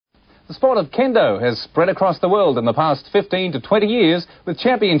The sport of Kendo has spread across the world in the past 15 to 20 years, with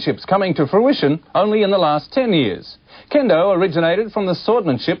championships coming to fruition only in the last 10 years. Kendo originated from the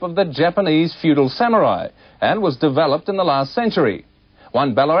swordsmanship of the Japanese feudal samurai and was developed in the last century.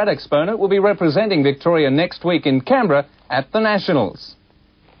 One Ballarat exponent will be representing Victoria next week in Canberra at the Nationals.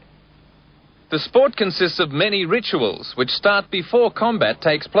 The sport consists of many rituals which start before combat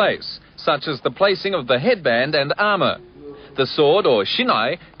takes place, such as the placing of the headband and armour. The sword, or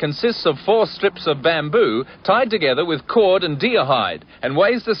shinai, consists of 4 strips of bamboo tied together with cord and deer hide and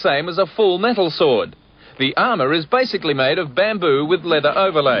weighs the same as a full metal sword. The armour is basically made of bamboo with leather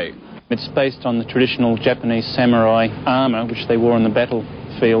overlay. It's based on the traditional Japanese samurai armour which they wore on the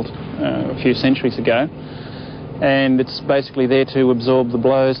battlefield a few centuries ago. And it's basically there to absorb the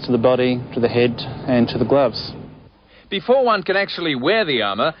blows to the body, to the head and to the gloves. Before one can actually wear the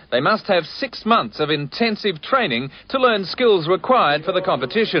armour, they must have 6 months of intensive training to learn skills required for the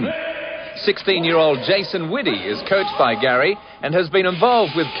competition. 16-year-old Jason Whiddy is coached by Gary and has been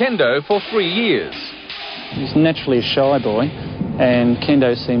involved with Kendo for 3 years. He's naturally a shy boy, and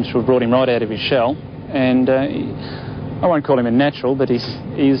Kendo seems to have brought him right out of his shell. And I won't call him a natural, but he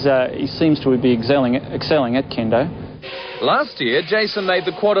seems to be excelling at Kendo. Last year, Jason made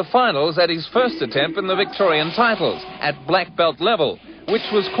the quarter-finals at his first attempt in the Victorian titles at black belt level, which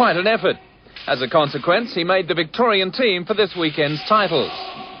was quite an effort. As a consequence, he made the Victorian team for this weekend's titles.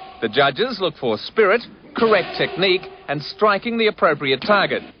 The judges look for spirit, correct technique and striking the appropriate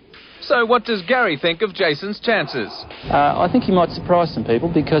target. So what does Gary think of Jason's chances? I think he might surprise some people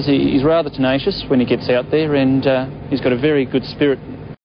because he's rather tenacious when he gets out there, and he's got a very good spirit